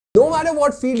No matter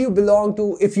what field you belong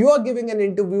to, if you are giving an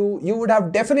interview, you would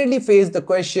have definitely faced the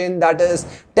question that is,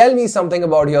 tell me something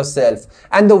about yourself.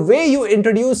 And the way you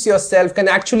introduce yourself can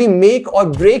actually make or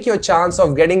break your chance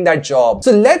of getting that job.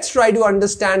 So let's try to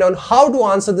understand on how to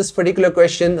answer this particular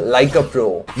question like a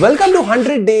pro. Welcome to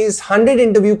 100 Days, 100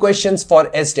 Interview Questions for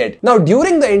SDET. Now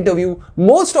during the interview,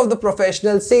 most of the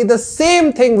professionals say the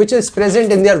same thing which is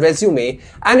present in their resume,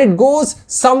 and it goes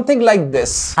something like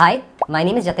this. Hi, my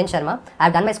name is Jatin Shharma.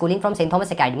 I've done my schooling from St.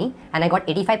 Thomas Academy and I got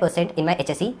 85% in my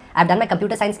HSC. I've done my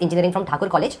computer science engineering from Thakur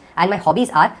College and my hobbies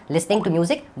are listening to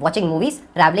music, watching movies,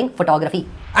 traveling, photography.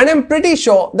 And I'm pretty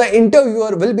sure the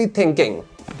interviewer will be thinking,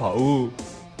 भाऊ,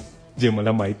 जे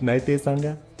मला माहित नाही ते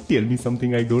सांगा. Tell me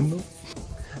something I don't know.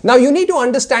 Now you need to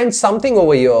understand something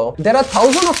over here. There are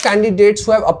thousands of candidates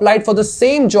who have applied for the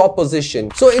same job position.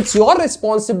 So it's your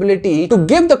responsibility to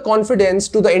give the confidence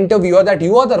to the interviewer that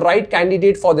you are the right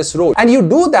candidate for this role. And you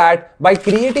do that by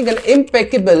creating an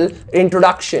impeccable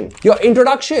introduction. Your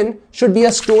introduction should be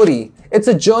a story. It's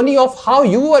a journey of how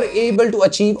you were able to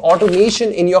achieve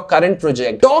automation in your current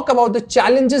project. Talk about the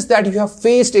challenges that you have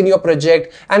faced in your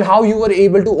project and how you were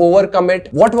able to overcome it.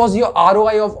 What was your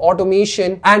ROI of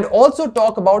automation? And also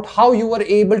talk about how you were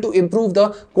able to improve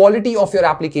the quality of your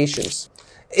applications.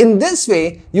 In this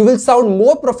way, you will sound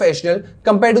more professional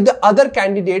compared to the other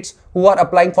candidates who are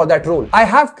applying for that role. I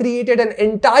have created an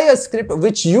entire script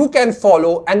which you can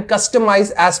follow and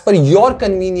customize as per your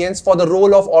convenience for the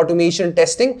role of automation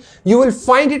testing. You will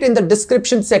find it in the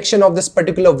description section of this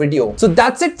particular video. So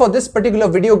that's it for this particular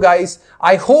video, guys.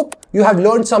 I hope you have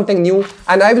learned something new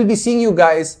and I will be seeing you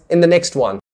guys in the next one.